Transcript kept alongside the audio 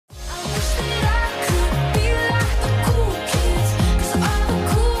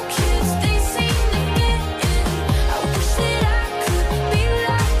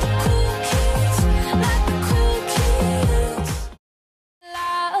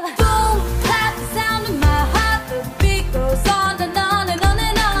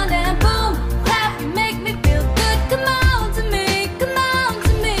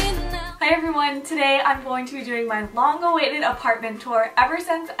I'm going to be doing my long-awaited apartment tour. Ever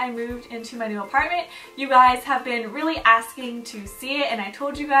since I moved into my new apartment, you guys have been really asking to see it, and I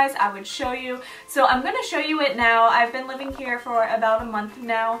told you guys I would show you. So I'm going to show you it now. I've been living here for about a month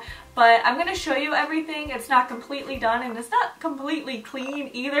now, but I'm going to show you everything. It's not completely done and it's not completely clean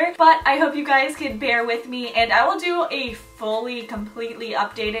either, but I hope you guys can bear with me, and I will do a fully, completely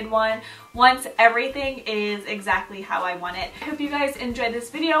updated one once everything is exactly how I want it. I hope you guys enjoyed this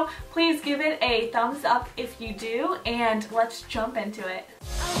video. Please give it a thumbs up if you do, and let's jump into it.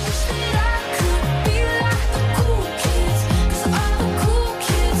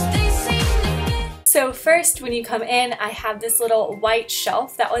 So first, when you come in, I have this little white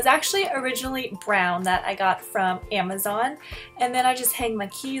shelf that was actually originally brown that I got from Amazon, and then I just hang my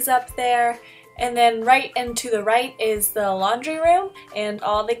keys up there. And then right and to the right is the laundry room and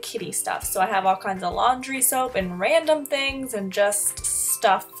all the kitty stuff. So I have all kinds of laundry soap and random things and just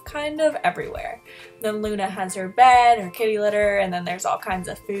stuff kind of everywhere. Then Luna has her bed, her kitty litter, and then there's all kinds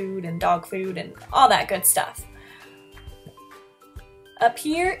of food and dog food and all that good stuff. Up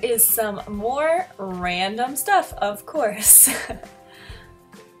here is some more random stuff, of course.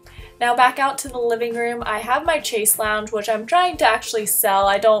 Now back out to the living room, I have my Chase Lounge, which I'm trying to actually sell.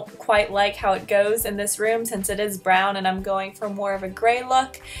 I don't quite like how it goes in this room since it is brown and I'm going for more of a gray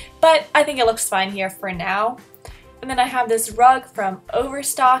look, but I think it looks fine here for now. And then I have this rug from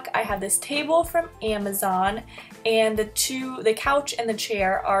Overstock, I have this table from Amazon, and the couch and the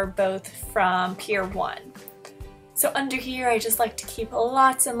chair are both from Pier 1. So under here, I just like to keep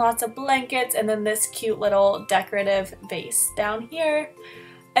lots and lots of blankets, and then this cute little decorative vase down here.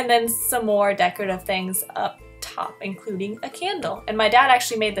 And then some more decorative things up top, including a candle. And my dad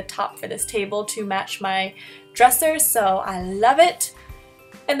actually made the top for this table to match my dresser, so I love it.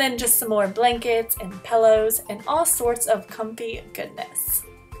 And then just some more blankets and pillows and all sorts of comfy goodness.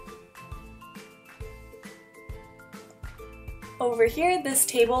 Over here, this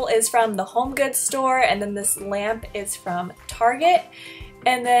table is from the home goods store, and then this lamp is from Target.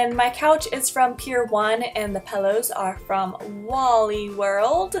 And then my couch is from Pier 1 and the pillows are from Wally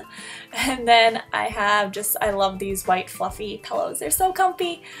World. And then I have I love these white fluffy pillows. They're so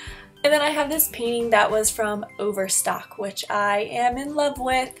comfy. And then I have this painting that was from Overstock, which I am in love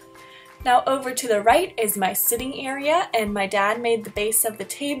with. Now over to the right is my sitting area, and my dad made the base of the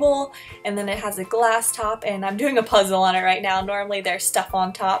table, and then it has a glass top, and I'm doing a puzzle on it right now. Normally there's stuff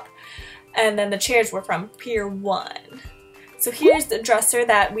on top. And then the chairs were from Pier 1. So here's the dresser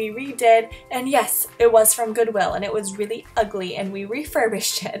that we redid, and yes, it was from Goodwill and it was really ugly and we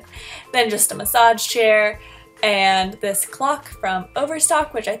refurbished it. Then just a massage chair and this clock from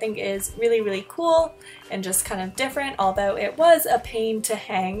Overstock, which I think is really, really cool and just kind of different, although it was a pain to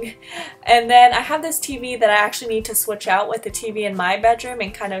hang. And then I have this TV that I actually need to switch out with the TV in my bedroom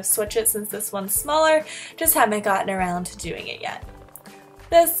and kind of switch it since this one's smaller. Just haven't gotten around to doing it yet.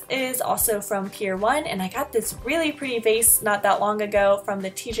 This is also from Pier 1, and I got this really pretty vase not that long ago from the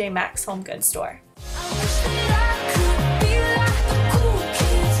TJ Maxx home goods store.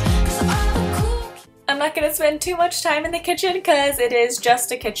 I'm not going to spend too much time in the kitchen because it is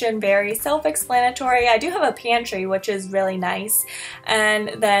just a kitchen, very self-explanatory. I do have a pantry, which is really nice,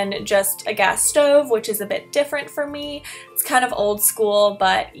 and then just a gas stove, which is a bit different for me. It's kind of old school,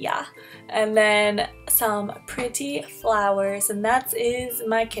 but yeah. And then some pretty flowers, and that is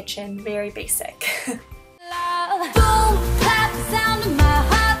my kitchen, very basic.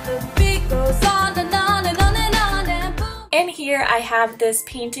 And here I have this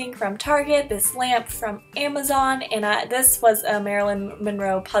painting from Target, this lamp from Amazon, and this was a Marilyn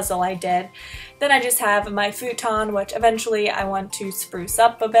Monroe puzzle I did. Then I just have my futon, which eventually I want to spruce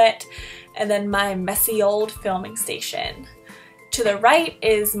up a bit, and then my messy old filming station. To the right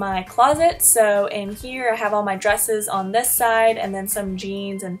is my closet, so in here I have all my dresses on this side, and then some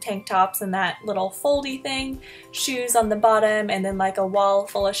jeans and tank tops and that little foldy thing, shoes on the bottom, and then like a wall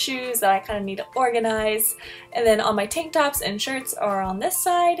full of shoes that I kind of need to organize. And then all my tank tops and shirts are on this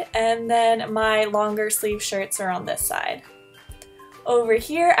side, and then my longer sleeve shirts are on this side. Over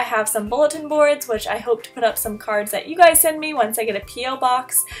here I have some bulletin boards, which I hope to put up some cards that you guys send me once I get a P.O.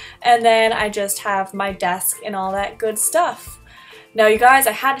 box, and then I just have my desk and all that good stuff. Now you guys,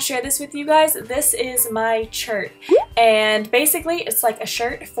 I had to share this with you guys. This is my shirt, and basically it's like a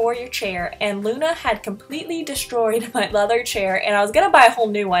shirt for your chair, and Luna had completely destroyed my leather chair, and I was gonna buy a whole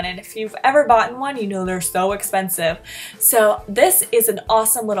new one, and if you've ever bought one, you know they're so expensive. So this is an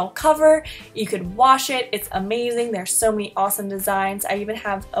awesome little cover. You could wash it, it's amazing. There's so many awesome designs. I even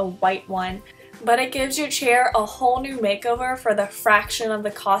have a white one. but it gives your chair a whole new makeover for the fraction of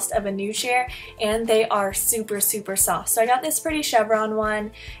the cost of a new chair, and they are super soft. So I got this pretty chevron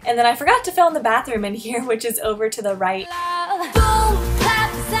one, and then I forgot to film the bathroom in here, which is over to the right.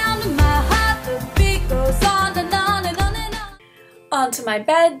 Onto my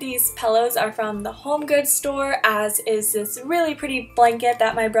bed, these pillows are from the Home Goods store, as is this really pretty blanket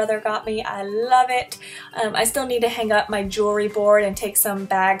that my brother got me. I love it. I still need to hang up my jewelry board and take some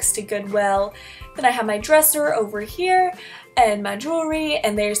bags to Goodwill. Then I have my dresser over here and my jewelry,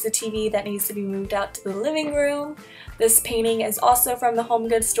 and there's the TV that needs to be moved out to the living room. This painting is also from the Home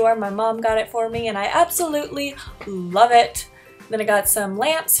Goods store. My mom got it for me and I absolutely love it. Then I got some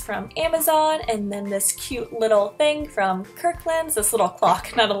lamps from Amazon, and then this cute little thing from Kirkland's, this little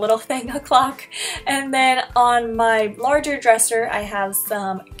clock, not a little thing, a clock. And then on my larger dresser I have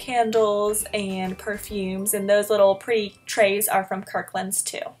some candles and perfumes, and those little pretty trays are from Kirkland's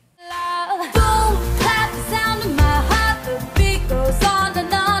too.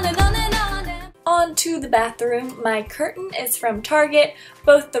 On to the bathroom. My curtain is from Target.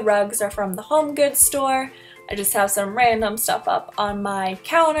 Both the rugs are from the Home Goods store. I just have some random stuff up on my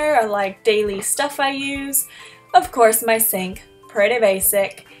counter, like daily stuff I use. Of course, my sink, pretty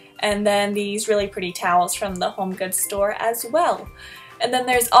basic. And then these really pretty towels from the Home Goods store as well. And then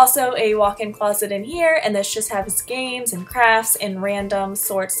there's also a walk-in closet in here, and this just has games and crafts and random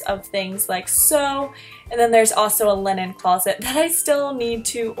sorts of things like so. And then there's also a linen closet that I still need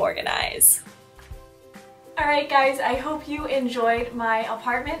to organize. Alright guys, I hope you enjoyed my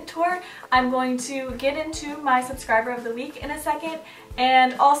apartment tour. I'm going to get into my subscriber of the week in a second,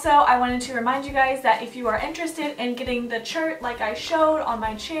 and also I wanted to remind you guys that if you are interested in getting the shirt like I showed on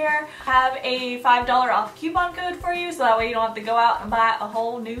my chair, I have a $5 off coupon code for you, so that way you don't have to go out and buy a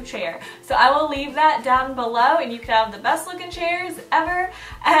whole new chair. So I will leave that down below, and you can have the best looking chairs ever.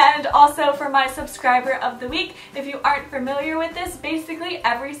 And also for my subscriber of the week, if you aren't familiar with this, basically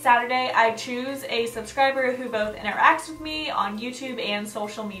every Saturday I choose a subscriber who both interacts with me on YouTube and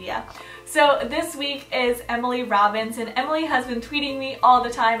social media. So this week is Emily Robbins, and Emily has been tweeting me all the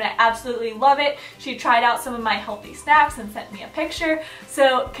time and I absolutely love it. She tried out some of my healthy snacks and sent me a picture.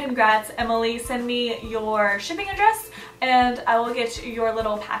 So congrats, Emily. Send me your shipping address and I will get your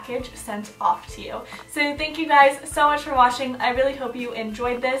little package sent off to you. So thank you guys so much for watching. I really hope you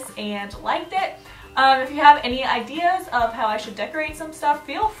enjoyed this and liked it. If you have any ideas of how I should decorate some stuff,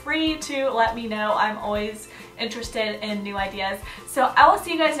 feel free to let me know. I'm always interested in new ideas. So I will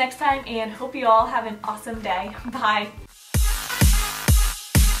see you guys next time and hope you all have an awesome day. Bye!